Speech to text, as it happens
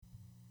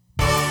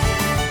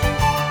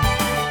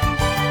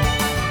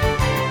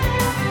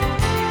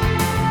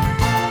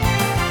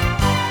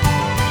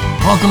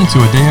Welcome to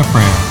a day of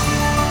prayer.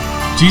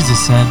 Jesus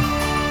said,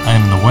 I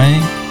am the way,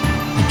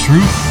 the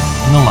truth,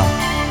 and the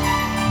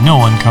life. No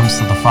one comes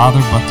to the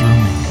Father but through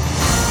me.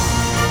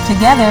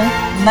 Together,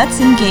 let's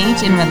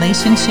engage in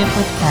relationship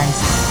with Christ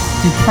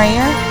through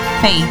prayer,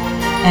 faith,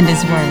 and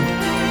His Word.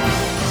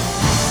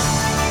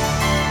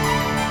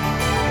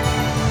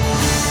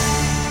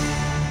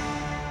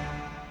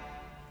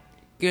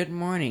 Good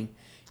morning.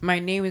 My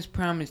name is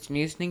Promise, and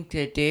you're listening to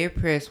a Day of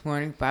Prayer this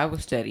morning Bible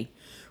study.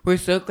 We're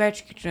so glad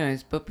you could join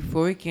us, but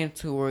before we get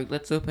into the Word,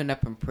 let's open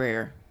up in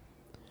prayer.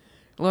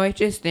 Lord, I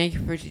just thank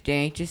you for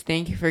today. Just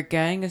thank you for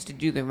guiding us to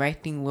do the right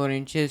thing, Lord,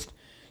 and just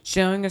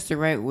showing us the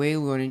right way,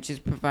 Lord, and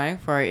just providing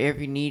for our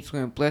every needs,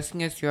 Lord, and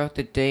blessing us throughout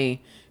the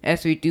day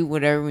as we do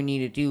whatever we need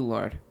to do,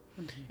 Lord.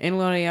 Mm-hmm. And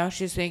Lord, I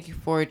also just thank you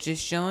for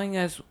just showing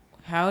us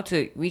how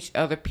to reach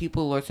other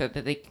people, Lord, so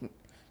that they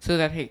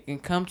can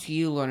come to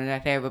you, Lord, and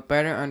that they have a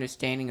better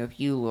understanding of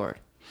you, Lord.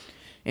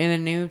 In the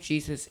name of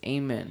Jesus,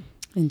 amen.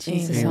 In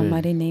Jesus'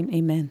 almighty name,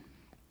 amen.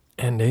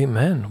 And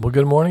amen. Well,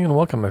 good morning and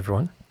welcome,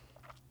 everyone.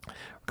 We're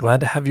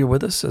glad to have you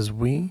with us as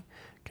we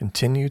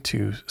continue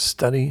to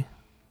study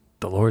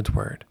the Lord's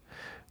Word,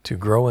 to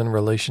grow in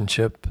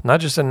relationship, not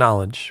just in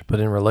knowledge,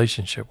 but in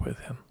relationship with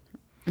Him.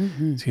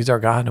 Mm-hmm. So He's our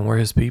God and we're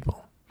His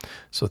people.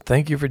 So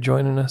thank you for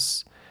joining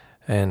us,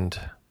 and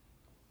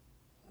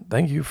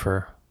thank you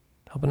for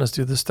helping us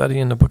do this study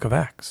in the book of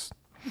Acts.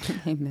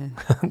 Amen.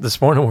 This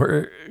morning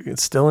we're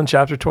still in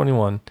chapter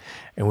 21,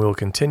 and we will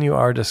continue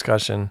our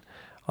discussion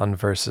on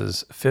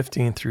verses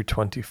 15 through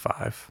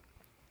 25.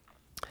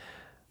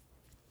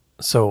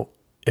 So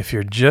if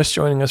you're just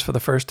joining us for the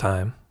first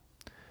time,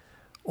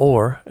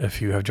 or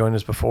if you have joined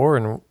us before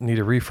and need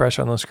a refresh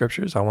on those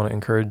scriptures, I want to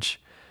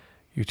encourage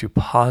you to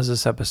pause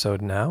this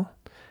episode now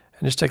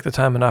and just take the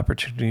time and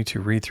opportunity to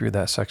read through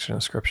that section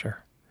of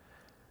scripture,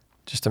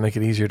 just to make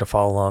it easier to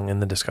follow along in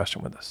the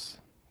discussion with us.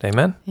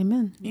 Amen?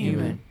 Amen.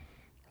 Amen.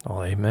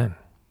 Oh, amen.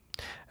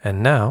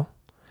 And now,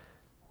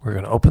 we're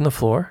going to open the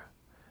floor,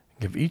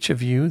 give each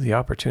of you the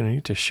opportunity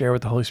to share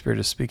what the Holy Spirit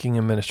is speaking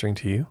and ministering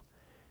to you,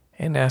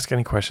 and ask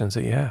any questions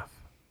that you have.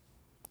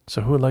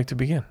 So who would like to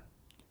begin?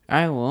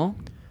 I will.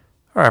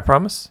 All right,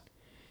 Promise.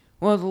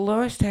 Well, the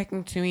Lord's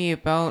talking to me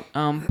about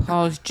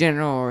Paul's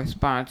general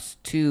response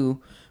to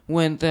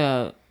when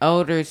the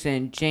elders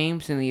and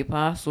James and the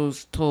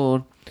apostles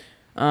told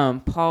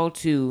Paul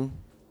to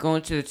go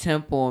into the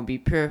temple and be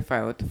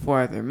purified with the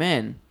 4 other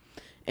men.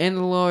 And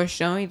the Lord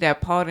showed me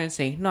that Paul didn't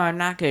say, no, I'm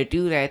not going to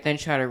do that, then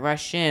try to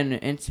rush in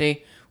and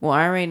say, well,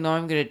 I already know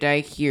I'm going to die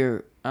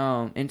here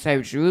inside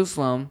of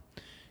Jerusalem,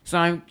 so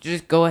I'm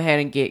just go ahead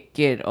and get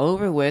it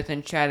over with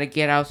and try to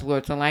get out the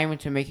Lord's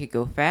alignment to make it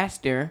go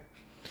faster.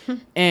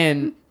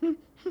 And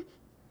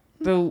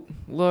the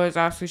Lord is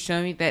also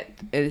showing me that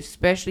it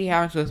especially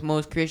happens with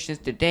most Christians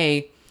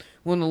today.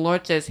 When the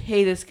Lord says,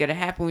 hey, this is going to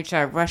happen, we try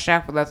to rush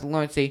out without the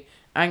Lord say,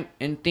 and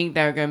think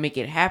that we're going to make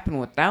it happen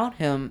without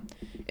Him.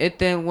 It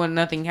then, when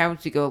nothing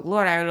happens, we go,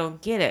 Lord, I don't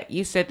get it.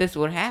 You said this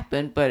would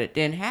happen, but it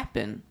didn't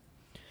happen.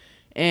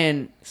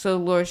 And so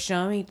the Lord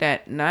showed me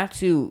that not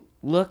to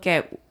look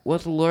at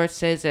what the Lord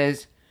says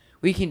as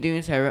we can do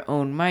inside our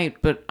own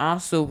might, but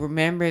also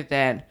remember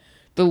that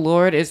the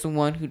Lord is the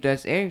one who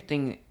does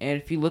everything.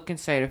 And if you look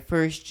inside of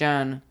 1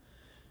 John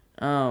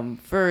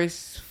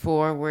verse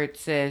 4, where it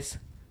says,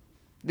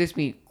 this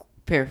me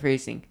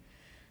paraphrasing,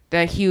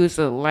 that He was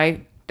the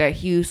life,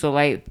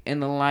 in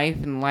the life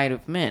and light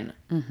of men.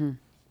 Mm-hmm.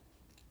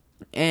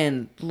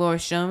 And the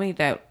Lord showed me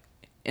that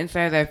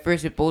inside of that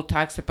verse, it both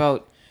talks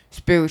about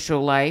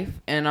spiritual life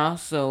and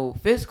also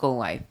physical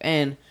life.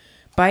 And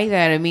by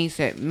that, it means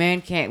that man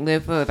can't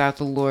live without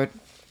the Lord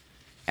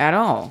at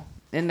all.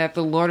 And that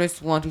the Lord is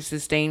the one who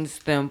sustains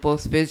them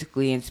both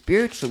physically and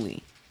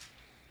spiritually.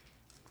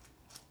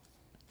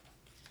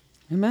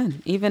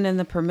 Amen. Even in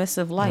the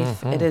permissive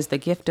life, It is the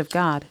gift of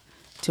God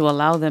to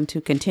allow them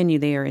to continue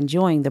there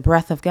enjoying the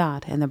breath of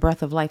God and the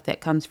breath of life that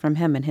comes from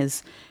Him and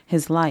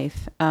His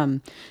life.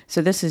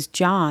 So this is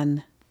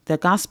John, the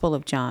Gospel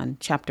of John,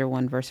 chapter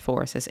 1, verse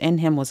 4. It says, in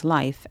Him was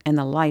life, and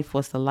the life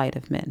was the light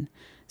of men.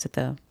 Is it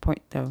the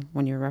point, the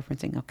one you're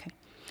referencing? Okay.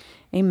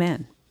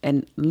 Amen.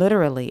 And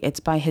literally,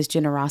 it's by His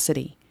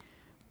generosity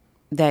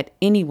that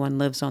anyone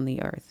lives on the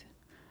earth.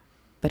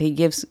 But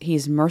He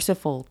is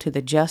merciful to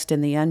the just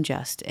and the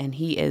unjust, and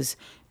He is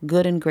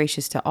good and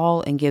gracious to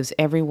all and gives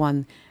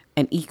everyone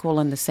an equal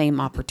and the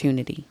same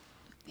opportunity.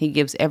 He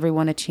gives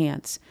everyone a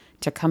chance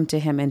to come to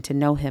Him and to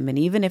know Him. And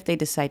even if they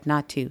decide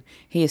not to,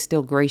 He is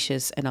still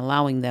gracious and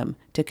allowing them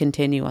to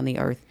continue on the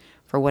earth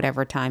for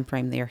whatever time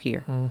frame they're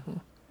here. Mm-hmm.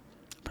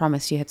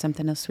 Promise, you had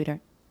something else,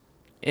 sweetheart?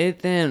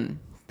 Then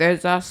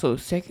there's also a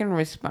second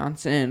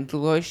response, and the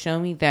Lord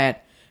showed me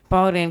that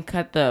Paul didn't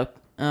cut the,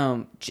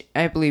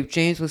 I believe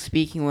James was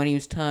speaking when he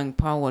was telling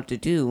Paul what to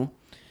do.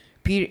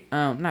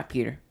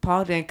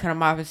 Paul didn't cut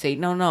him off and say,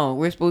 no,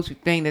 we're supposed to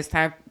be playing this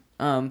time,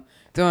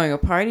 throwing a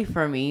party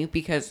for me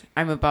because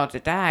I'm about to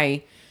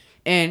die.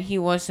 And he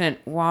wasn't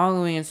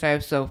wallowing inside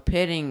himself,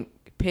 pitting,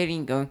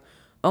 going,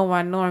 oh,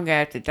 I know I'm going to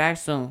have to die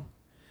soon.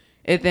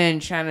 And then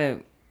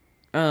trying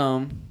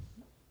to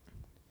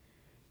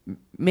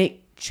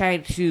try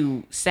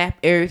to sap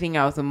everything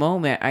out of the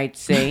moment, I'd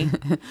say.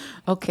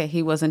 Okay,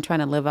 he wasn't trying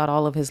to live out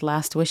all of his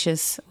last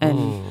wishes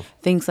and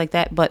things like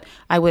that. But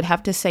I would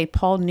have to say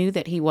Paul knew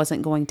that he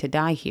wasn't going to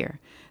die here.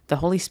 The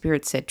Holy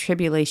Spirit said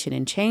tribulation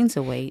and chains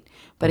await,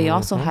 but he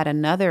also had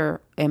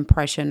another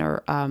impression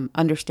or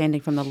understanding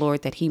from the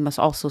Lord that he must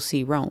also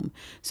see Rome.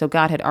 So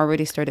God had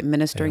already started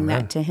ministering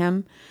that to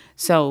him.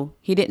 So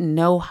he didn't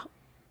know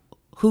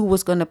who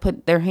was going to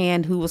put their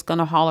hand, who was going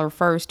to holler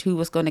first, who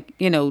was going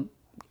to,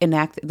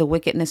 enact the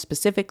wickedness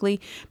specifically,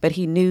 but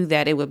he knew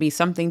that it would be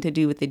something to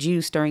do with the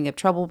Jews stirring up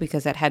trouble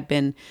because that had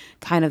been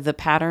kind of the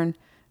pattern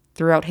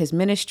throughout his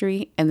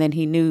ministry. And then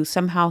he knew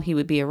somehow he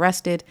would be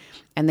arrested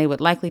and they would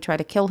likely try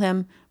to kill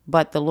him,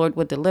 but the Lord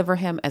would deliver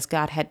him as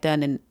God had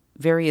done in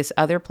various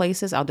other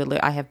places.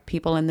 I have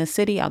people in this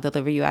city, I'll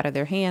deliver you out of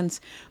their hands.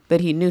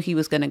 But he knew he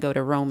was going to go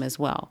to Rome as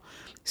well.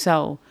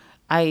 So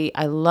I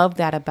love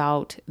that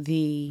about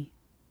the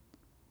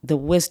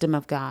wisdom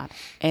of God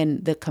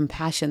and the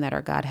compassion that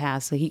our God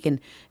has, so he can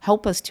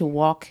help us to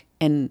walk,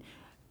 and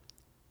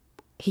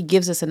he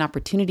gives us an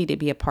opportunity to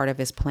be a part of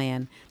his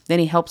plan. Then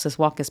he helps us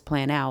walk his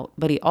plan out,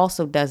 but he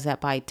also does that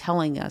by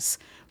telling us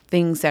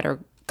things that are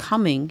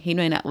coming. He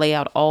may not lay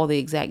out all the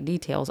exact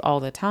details all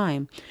the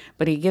time,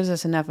 but he gives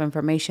us enough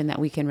information that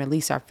we can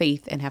release our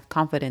faith and have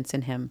confidence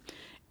in him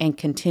and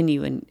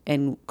continue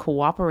and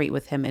cooperate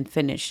with him and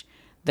finish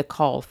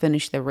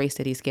the race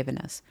that he's given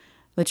us.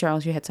 But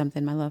Charles, you had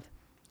something, my love.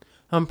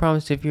 I'm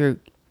promised if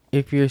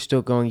you're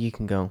still going, you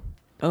can go.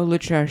 Oh,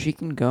 Latrice, you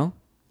can go.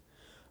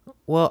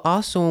 Well,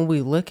 also when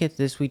we look at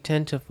this, we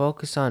tend to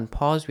focus on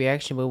Paul's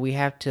reaction, but we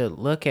have to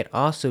look at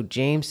also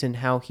James and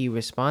how he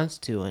responds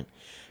to it.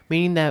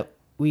 Meaning that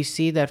we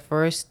see that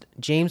first,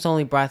 James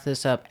only brought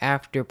this up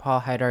after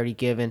Paul had already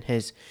given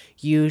his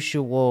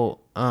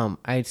usual,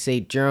 I'd say,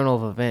 journal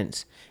of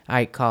events,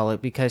 I call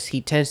it, because he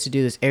tends to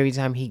do this every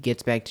time he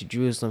gets back to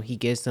Jerusalem. He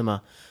gives them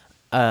a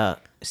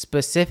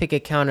specific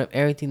account of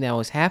everything that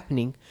was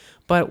happening.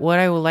 But what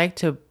I would like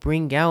to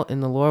bring out,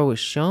 and the Lord was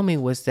showing me,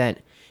 was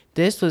that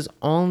this was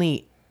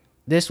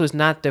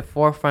not the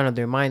forefront of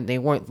their mind. They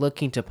weren't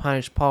looking to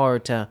punish Paul or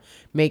to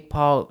make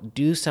Paul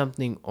do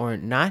something or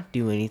not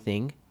do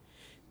anything.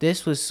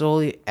 This was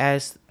solely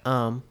as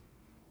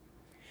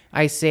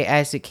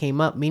as it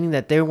came up, meaning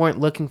that they weren't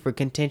looking for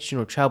contention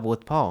or trouble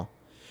with Paul.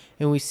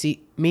 And we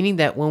see, meaning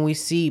that when we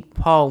see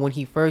Paul, when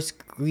he first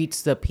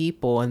greets the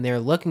people and they're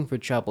looking for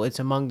trouble, it's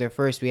among their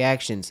first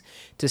reactions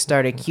to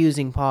start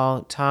accusing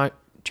Paul,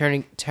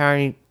 trying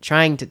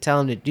to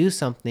tell him to do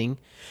something.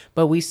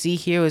 But we see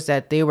here is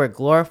that they were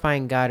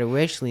glorifying God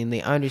originally, and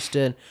they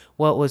understood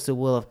what was the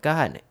will of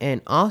God.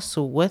 And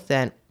also with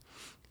that,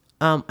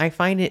 I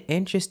find it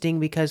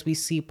interesting because we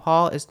see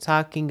Paul is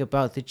talking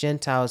about the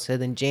Gentiles,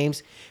 and then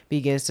James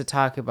begins to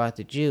talk about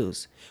the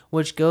Jews,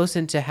 which goes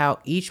into how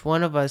each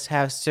one of us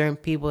have certain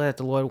people that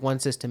the Lord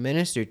wants us to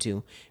minister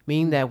to,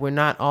 meaning that we're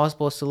not all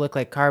supposed to look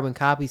like carbon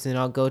copies and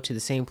all go to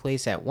the same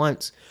place at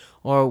once,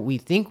 or we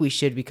think we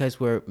should because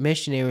we're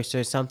missionaries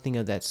or something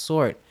of that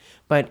sort.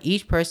 But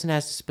each person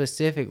has a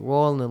specific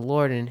role in the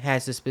Lord and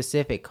has a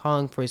specific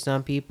calling. For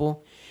some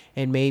people,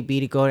 it may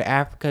be to go to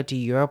Africa, to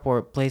Europe,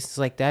 or places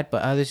like that,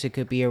 but others it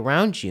could be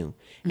around you.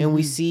 Mm-hmm. And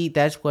we see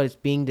that's what is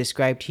being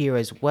described here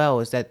as well,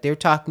 is that they're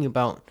talking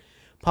about,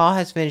 Paul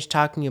has finished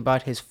talking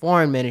about his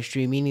foreign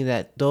ministry, meaning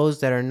that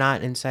those that are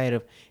not inside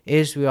of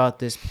Israel at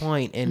this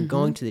point, and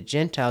going to the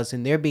Gentiles,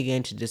 and they're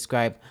beginning to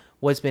describe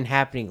what's been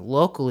happening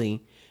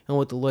locally and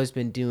what the Lord's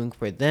been doing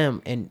for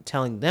them and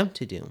telling them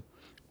to do.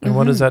 And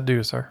what does that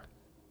do, sir?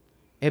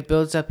 It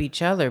builds up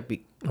each other.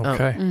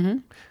 Okay.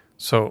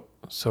 So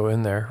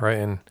in there, right,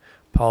 in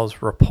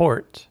Paul's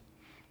report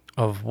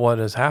of what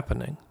is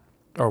happening,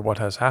 or what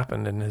has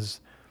happened in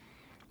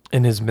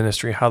his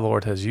ministry, how the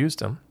Lord has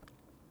used him.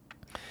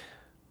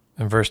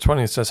 In verse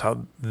 20, it says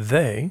how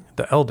the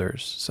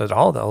elders, said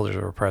all the elders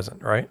were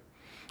present, right?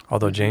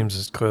 Although James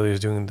is clearly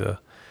doing the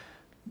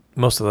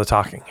most of the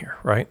talking here,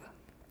 right?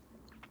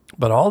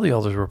 But all the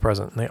elders were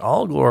present, and they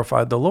all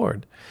glorified the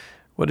Lord.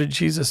 What did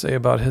Jesus say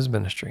about his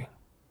ministry?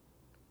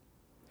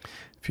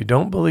 If you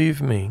don't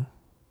believe me,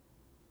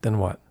 then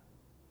what?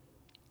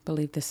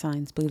 Believe the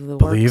signs, believe the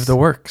works. Believe the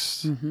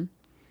works.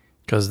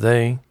 Because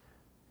they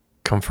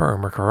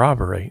confirm or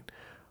corroborate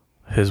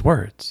his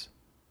words,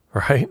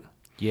 right?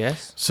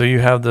 Yes. So you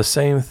have the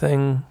same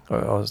thing,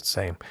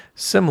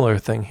 similar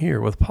thing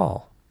here with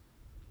Paul.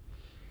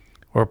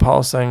 Where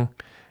Paul's saying,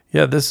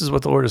 yeah, this is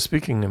what the Lord is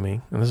speaking to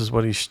me, and this is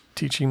what he's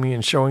teaching me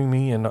and showing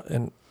me,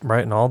 and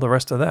right, and all the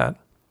rest of that.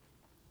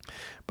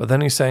 But then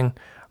he's saying,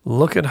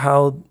 look at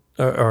how,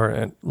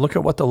 or look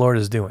at what the Lord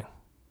is doing.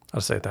 I'll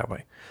say it that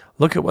way.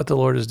 Look at what the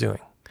Lord is doing.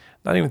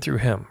 Not even through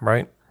him,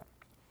 right?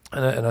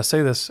 And I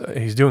say this,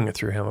 he's doing it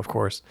through him, of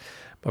course.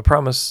 But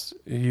promise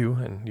you,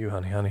 and you,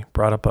 honey,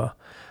 brought up a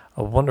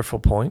wonderful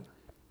point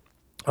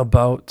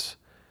about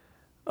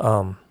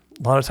a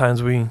lot of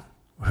times we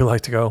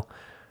like to go,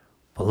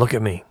 well, look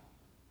at me.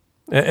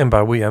 And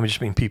by we, I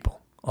just mean people.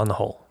 on the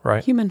whole,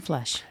 right? Human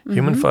flesh.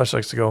 Human flesh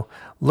likes to go,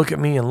 look at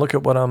me and look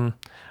at what I'm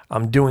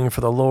doing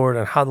for the Lord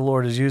and how the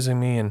Lord is using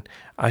me, and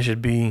I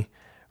should be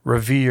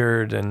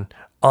revered and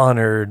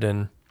honored,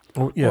 and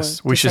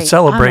yes, Or we to should say,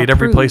 celebrate "I'm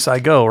every place I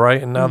approved." go,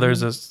 right? And now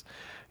there's this,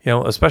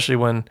 especially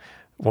when,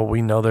 well,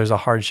 we know there's a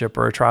hardship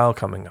or a trial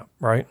coming up,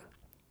 right?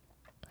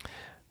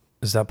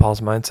 Is that Paul's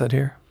mindset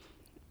here?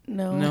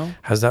 No.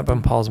 Has that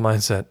been Paul's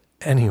mindset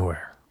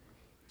anywhere?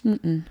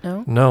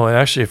 No. No, and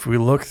actually, if we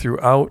look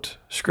throughout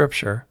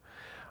Scripture,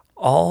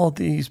 all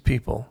these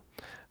people,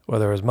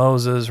 whether it was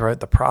Moses, right,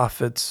 the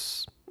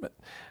prophets,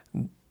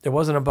 it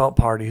wasn't about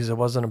parties. It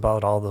wasn't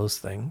about all those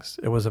things.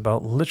 It was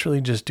about literally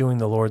just doing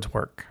the Lord's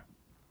work.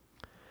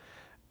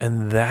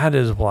 And that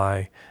is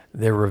why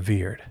they're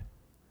revered.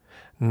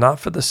 Not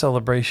for the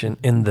celebration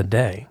in the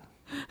day,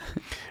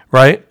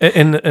 right?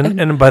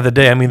 And by the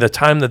day, I mean the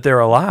time that they're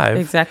alive.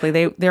 Exactly.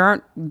 They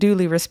aren't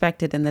duly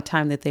respected in the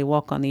time that they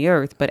walk on the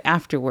earth, but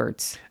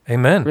afterwards,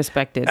 Amen.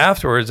 respected.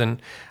 Afterwards,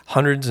 and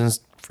hundreds and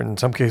in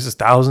some cases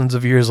thousands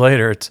of years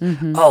later, it's,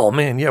 oh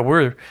man, yeah,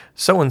 we're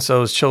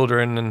so-and-so's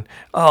children, and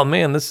oh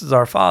man, this is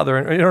our father.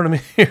 And you know what I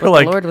mean? You're But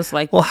like, the Lord was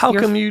like, well, how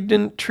come you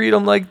didn't treat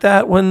them like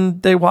that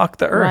when they walked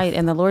the earth? Right.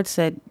 And the Lord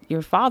said,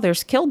 your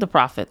fathers killed the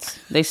prophets.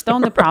 They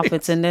stoned the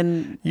prophets, and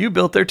then You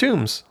built their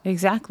tombs.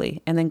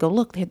 exactly. And then go,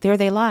 look, there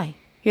they lie.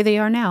 Here they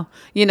are now.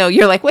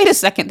 You're like, wait a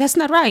second, that's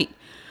not right.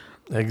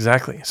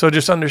 Exactly. So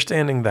just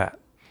understanding that,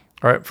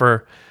 all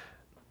right,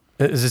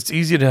 it's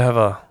easy to have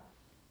a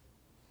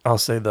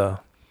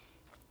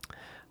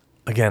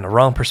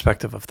wrong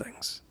perspective of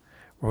things,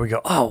 where we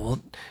go, oh,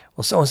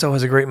 well, so-and-so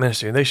has a great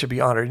ministry and they should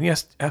be honored. And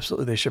yes,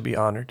 absolutely, they should be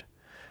honored,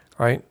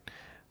 right?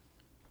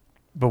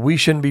 But we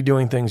shouldn't be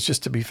doing things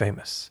just to be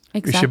famous.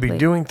 We should be Exactly.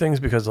 doing things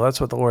because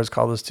that's what the Lord has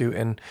called us to,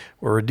 and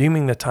we're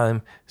redeeming the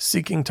time,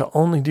 seeking to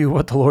only do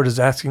what the Lord is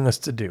asking us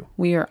to do.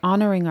 We are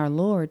honoring our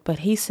Lord, but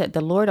he said,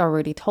 the Lord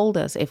already told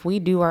us, if we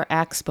do our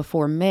acts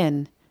before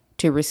men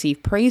to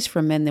receive praise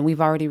from men, then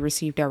we've already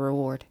received our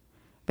reward.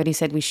 But he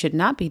said we should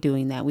not be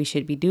doing that. We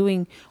should be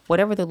doing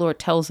whatever the Lord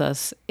tells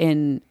us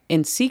in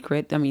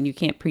secret. I mean, you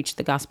can't preach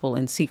the gospel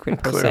in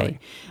secret per Clearly. se,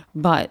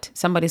 but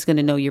somebody's going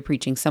to know you're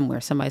preaching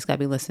somewhere. Somebody's got to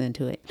be listening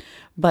to it.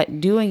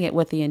 But doing it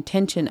with the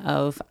intention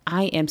of,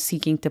 I am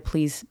seeking to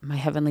please my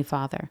Heavenly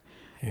Father.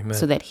 Amen.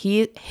 So that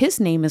his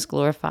name is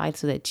glorified,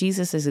 so that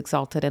Jesus is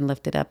exalted and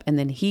lifted up, and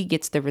then he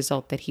gets the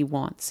result that he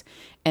wants.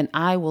 And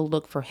I will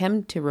look for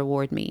him to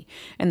reward me.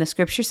 And the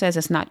scripture says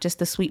it's not just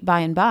the sweet by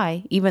and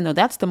by, even though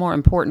that's the more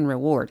important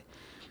reward.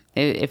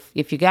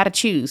 If you got to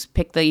choose,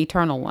 pick the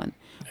eternal one.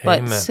 But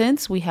Amen.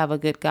 since we have a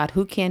good God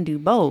who can do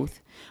both,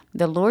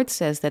 the Lord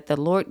says that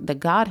the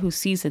God who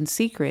sees in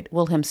secret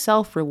will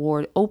himself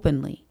reward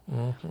openly.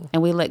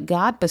 And we let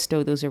God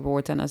bestow those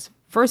rewards on us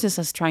versus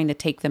us trying to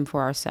take them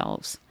for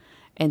ourselves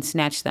and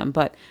snatch them.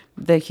 But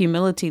the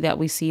humility that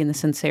we see in the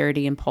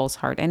sincerity in Paul's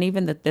heart, and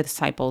even the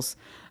disciples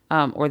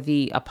or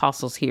the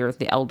apostles here,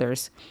 the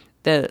elders,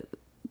 the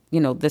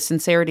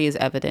sincerity is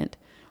evident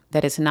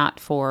that it's not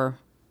for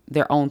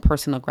their own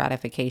personal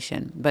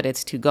gratification, but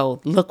it's to go,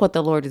 look what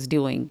the Lord is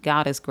doing.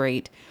 God is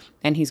great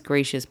and he's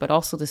gracious, but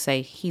also to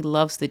say he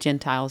loves the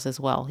Gentiles as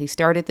well. He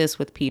started this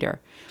with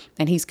Peter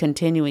and he's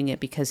continuing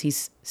it because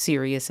he's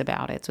serious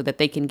about it so that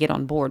they can get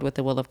on board with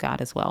the will of God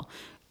as well.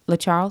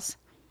 LaCharles?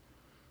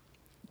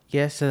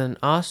 Yes, and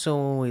also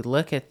when we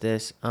look at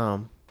this,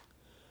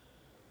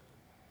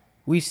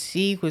 we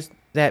see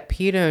that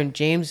Paul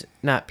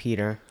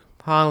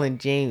and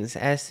James,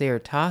 as they are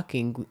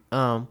talking,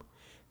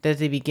 that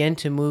they begin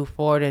to move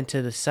forward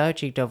into the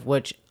subject of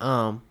which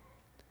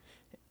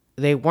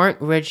they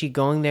weren't really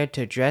going there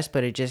to address,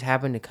 but it just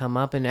happened to come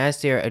up. And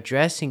as they're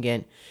addressing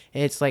it,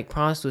 it's like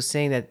Promise was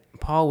saying that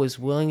Paul was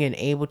willing and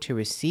able to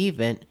receive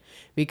it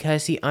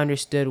because he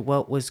understood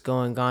what was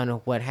going on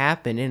and what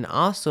happened. And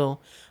also,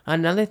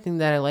 another thing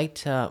that I like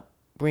to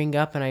bring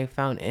up and I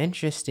found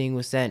interesting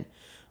was that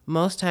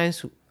most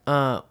times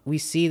we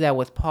see that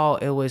with Paul,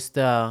 it was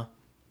the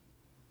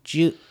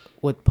Jews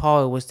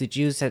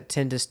that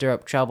tend to stir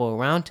up trouble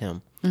around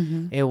him.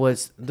 Mm-hmm. It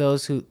was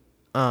those who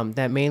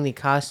that mainly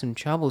caused him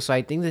trouble. So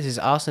I think this is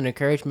also an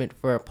encouragement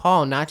for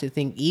Paul not to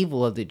think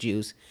evil of the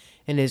Jews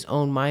in his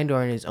own mind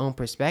or in his own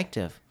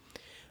perspective,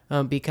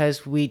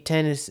 because we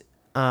tend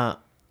to,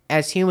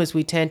 as humans,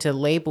 we tend to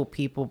label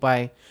people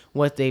by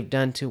what they've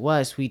done to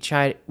us. We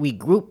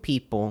group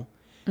people,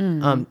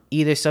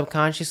 either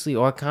subconsciously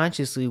or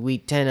consciously. We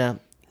tend to,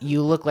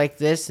 you look like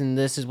this, and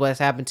this is what's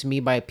happened to me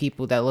by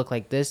people that look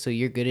like this, so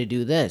you're going to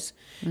do this.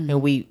 Mm-hmm.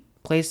 And we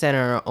place that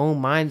in our own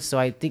minds. So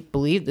I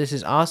believe this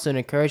is also an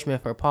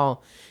encouragement for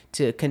Paul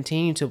to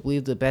continue to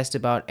believe the best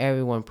about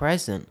everyone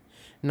present,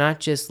 not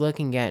just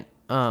looking at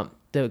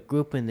the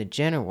group in the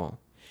general.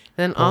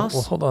 Then Well,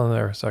 hold on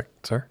there a sec,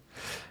 sir.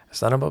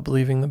 It's not about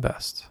believing the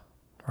best,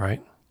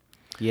 right?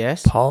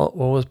 Yes. What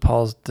was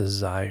Paul's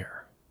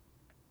desire?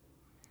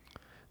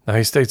 Now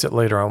he states it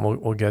later on.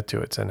 We'll get to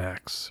it. It's in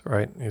Acts,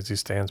 right? As he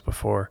stands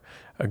before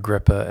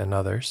Agrippa and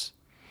others.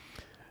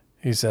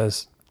 He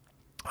says,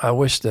 I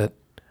wish that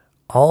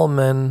all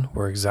men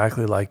were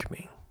exactly like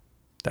me.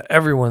 that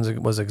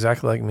everyone was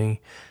exactly like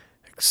me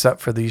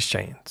except for these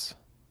chains.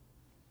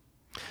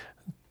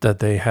 That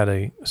they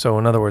had so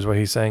in other words, what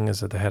he's saying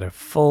is that they had a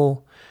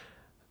full,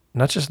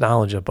 not just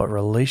knowledge of, but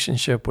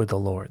relationship with the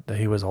Lord, that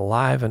he was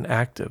alive and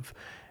active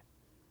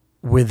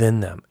within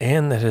them,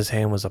 and that his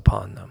hand was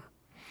upon them,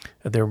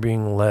 that they were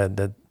being led,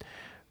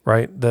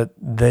 that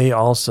they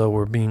also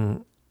were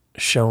being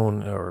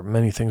shown, or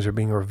many things are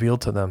being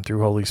revealed to them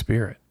through Holy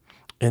Spirit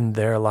in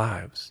their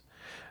lives,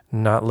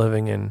 not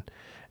living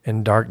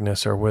in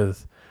darkness or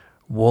with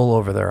wool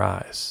over their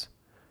eyes,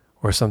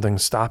 or something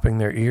stopping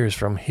their ears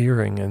from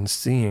hearing and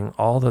seeing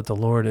all that the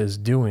Lord is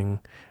doing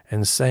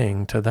and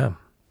saying to them.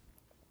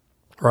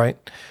 Right?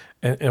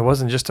 And it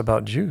wasn't just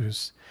about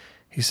Jews.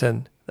 He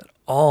said that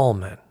all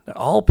men, that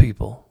all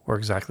people were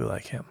exactly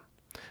like him.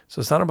 So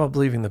it's not about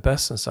believing the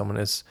best in someone.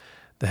 It's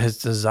that his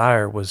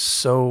desire was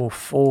so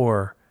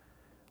for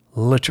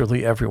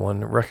literally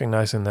everyone,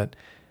 recognizing that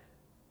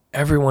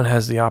everyone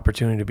has the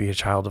opportunity to be a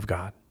child of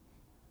God.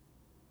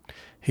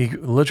 He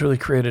literally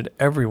created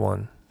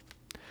everyone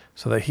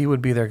so that he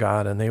would be their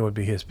God and they would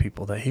be his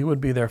people, that he would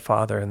be their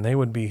father and they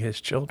would be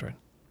his children.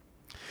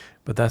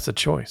 But that's a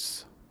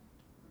choice.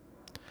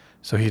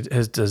 So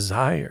his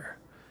desire,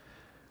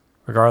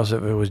 regardless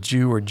if it was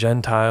Jew or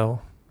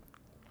Gentile,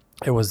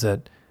 it was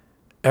that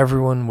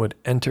everyone would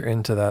enter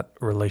into that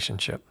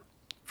relationship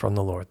from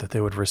the Lord, that they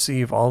would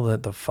receive all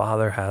that the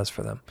Father has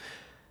for them,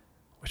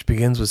 which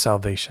begins with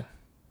salvation.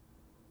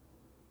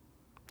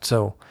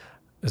 So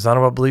it's not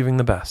about believing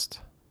the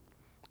best.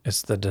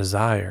 It's the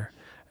desire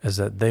is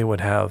that they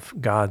would have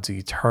God's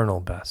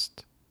eternal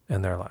best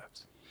in their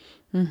lives.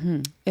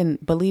 Mm-hmm.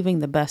 And believing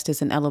the best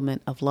is an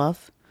element of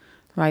love,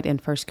 right? In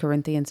 1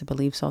 Corinthians, it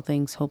believes all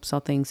things, hopes all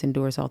things,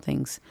 endures all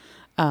things.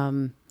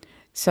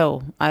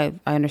 So I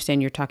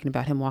understand you're talking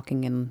about him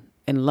walking in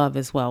love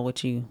as well,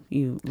 which you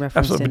referenced.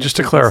 Absolutely. In Just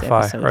to previous clarify,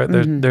 episode. right?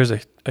 Mm-hmm. There's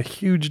a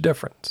huge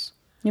difference.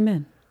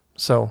 Amen.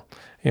 So,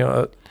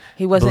 It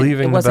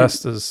believing the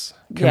wasn't, best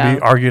can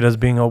be argued as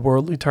being a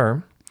worldly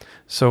term.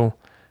 So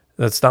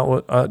that's not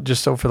what,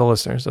 just so for the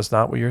listeners, that's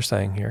not what you're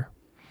saying here.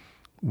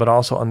 But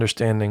also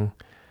understanding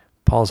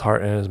Paul's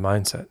heart and his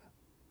mindset.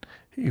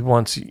 He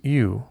wants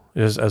you,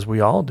 as we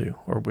all do,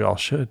 or we all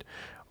should,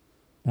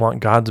 want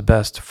God's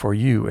best for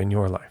you in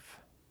your life.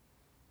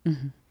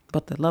 Mm-hmm.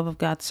 But the love of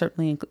God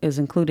certainly is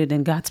included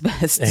in God's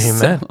best. Amen.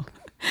 So,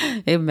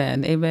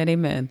 amen. Amen.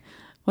 Amen.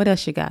 What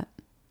else you got?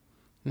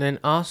 And then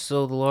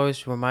also the Lord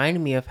is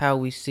reminding me of how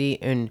we see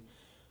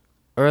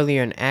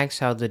earlier in Acts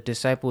how the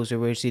disciples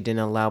originally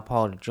didn't allow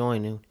Paul to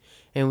join.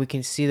 And we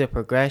can see the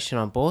progression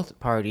on both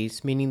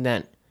parties, meaning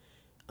that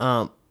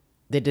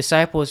the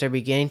disciples are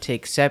beginning to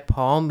accept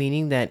Paul,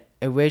 meaning that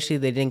originally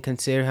they didn't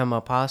consider him an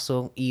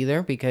apostle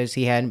either because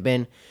he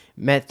hadn't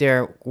met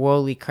their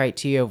worldly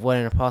criteria of what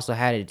an apostle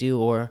had to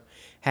do or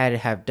had to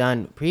have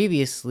done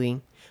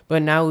previously.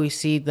 But now we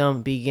see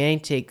them beginning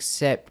to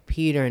accept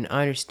Peter and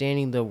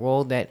understanding the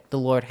role that the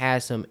Lord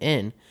has him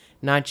in,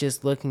 not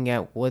just looking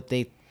at what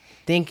they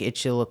think it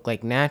should look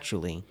like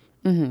naturally.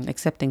 Mm-hmm.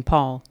 Accepting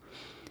Paul.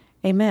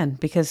 Amen.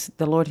 Because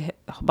the Lord,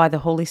 by the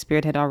Holy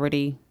Spirit, had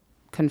already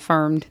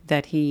confirmed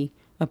that he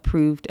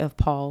approved of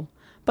Paul.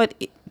 But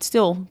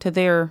still, to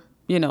their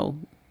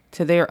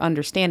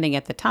understanding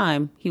at the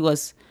time, he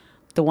was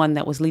the one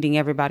that was leading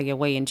everybody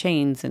away in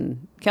chains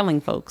and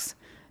killing folks.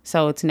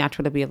 So it's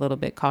natural to be a little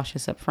bit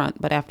cautious up front.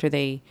 But after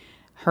they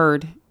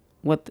heard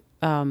what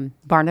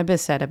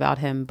Barnabas said about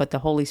him, but the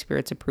Holy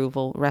Spirit's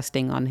approval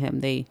resting on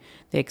him, they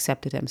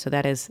accepted him. So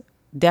that is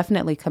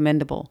definitely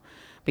commendable,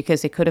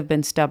 because they could have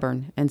been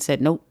stubborn and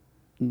said, nope,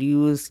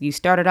 you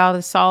started out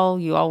as Saul,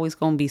 you always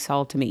going to be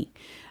Saul to me.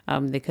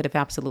 They could have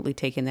absolutely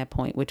taken that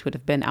point, which would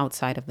have been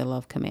outside of the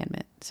love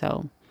commandment.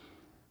 So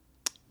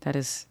that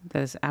is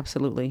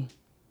absolutely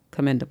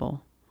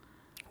commendable.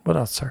 What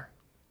else, sir?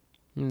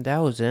 That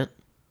was it.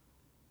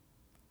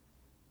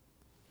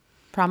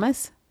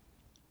 Promise?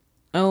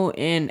 Oh,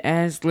 and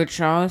as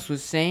LaCharles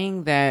was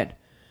saying that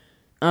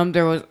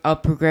there was a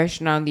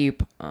progression on the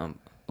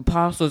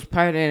apostles'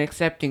 part in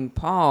accepting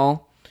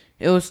Paul.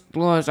 The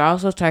Lord was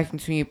also talking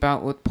to me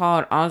about with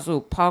Paul.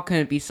 Also, Paul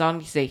couldn't be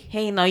salty, say,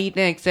 "Hey, no, you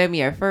didn't accept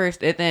me at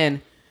first," and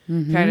then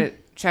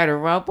try to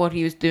rub what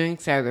he was doing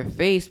inside their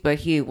face. But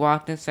he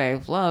walked inside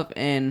of love,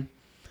 and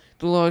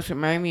the Lord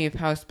reminded me of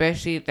how,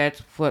 especially that's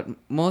what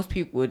most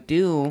people would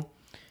do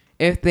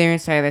if they're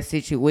inside that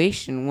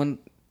situation when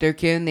they're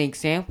given the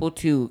example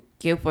to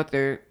give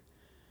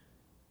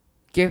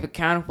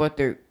account of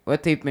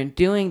what they've been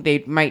doing.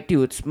 They might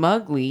do it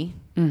smugly,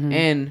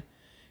 and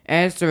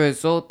as a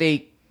result,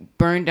 they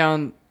burn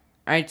down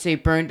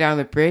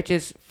the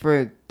bridges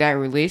for that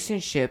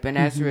relationship, and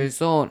as a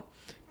result,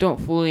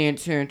 don't fully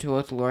enter into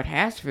what the Lord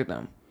has for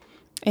them.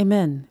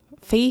 Amen.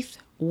 Faith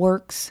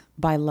works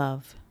by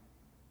love.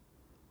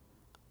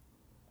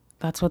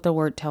 That's what the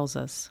word tells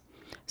us.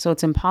 So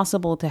it's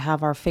impossible to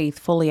have our faith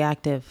fully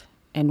active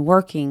and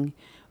working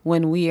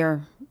when we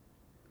are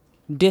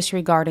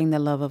disregarding the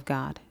love of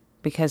God,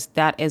 because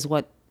that is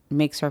what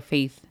makes our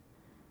faith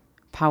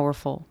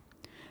powerful.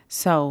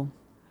 So,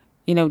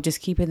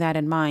 just keeping that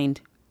in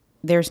mind,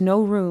 there's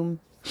no room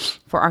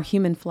for our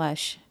human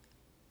flesh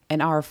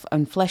and our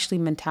fleshly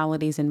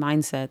mentalities and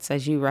mindsets,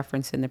 as you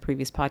referenced in the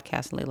previous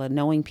podcast, Layla,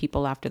 knowing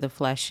people after the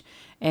flesh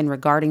and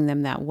regarding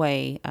them that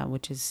way,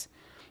 which is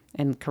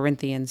in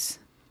Corinthians.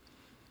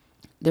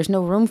 There's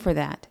no room for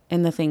that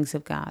in the things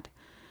of God.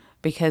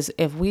 Because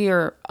if we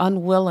are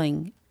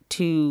unwilling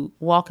to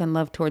walk in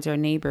love towards our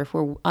neighbor, if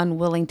we're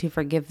unwilling to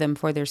forgive them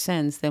for their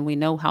sins, then we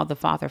know how the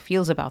Father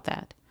feels about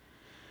that.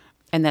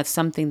 And that's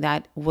something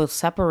that will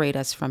separate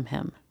us from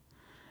him.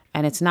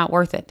 And it's not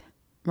worth it,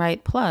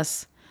 right?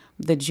 Plus,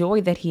 the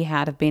joy that he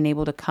had of being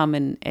able to come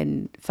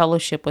and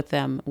fellowship with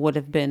them would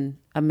have been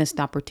a missed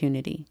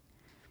opportunity.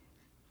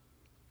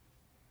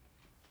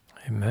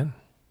 Amen.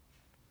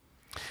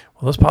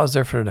 Well, let's pause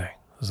there for today.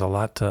 There's a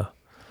lot to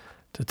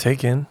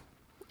take in,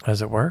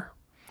 as it were,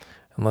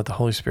 and let the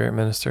Holy Spirit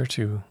minister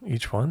to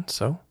each one.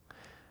 So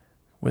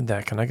with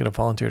that, can I get a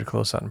volunteer to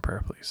close out in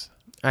prayer, please?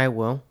 I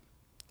will.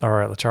 All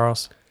right,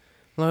 Charles.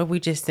 Lord, we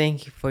just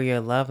thank you for your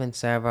love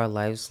inside of our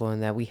lives, Lord,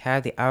 and that we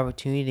have the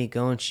opportunity to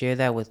go and share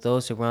that with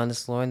those around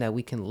us, Lord, and that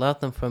we can love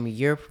them from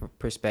your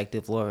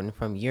perspective, Lord, and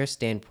from your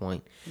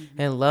standpoint,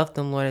 and love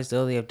them, Lord, as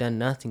though they have done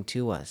nothing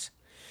to us.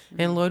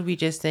 And Lord, we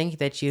just thank you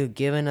that you have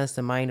given us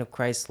the mind of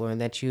Christ, Lord,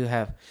 and that you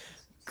have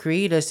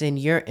created us in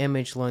your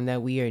image, Lord, and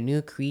that we are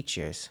new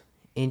creatures.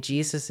 In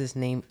Jesus'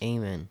 name,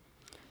 amen.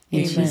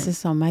 In Amen.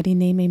 Jesus' almighty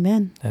name,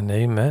 amen. And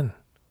amen.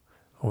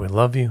 Well, we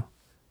love you.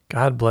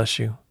 God bless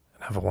you,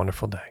 and have a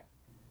wonderful day.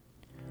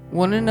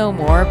 Want to know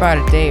more about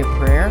a day of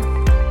prayer?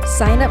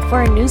 Sign up for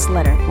our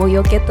newsletter where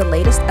you'll get the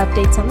latest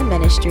updates on the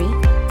ministry,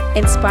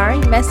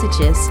 inspiring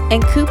messages,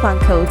 and coupon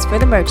codes for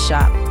the merch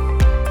shop.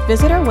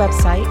 Visit our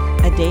website,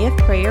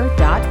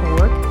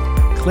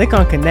 adayofprayer.org. Click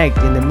on Connect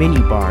in the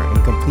menu bar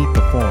and complete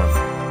the form.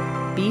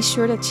 Be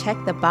sure to check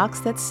the box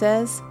that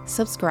says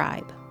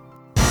subscribe.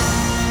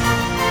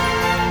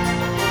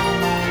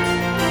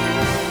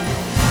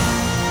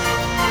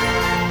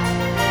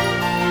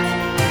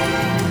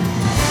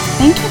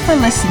 Thank you for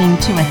listening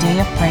to A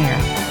Day of Prayer.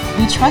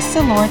 We trust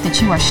the Lord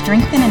that you are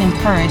strengthened and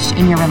encouraged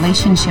in your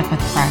relationship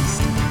with Christ.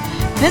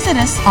 Visit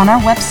us on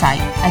our website,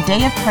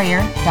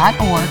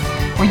 adayofprayer.org,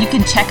 where you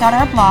can check out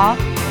our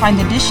blog, find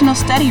additional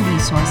study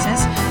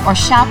resources, or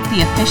shop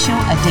the official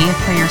A Day of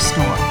Prayer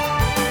store.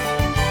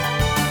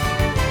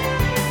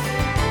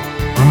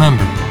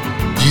 Remember,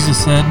 Jesus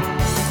said,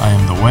 I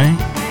am the way,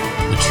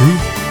 the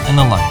truth, and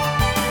the life.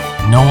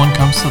 No one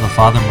comes to the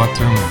Father but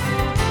through me.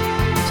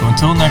 So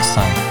until next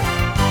time,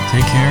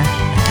 take care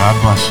and God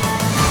bless you.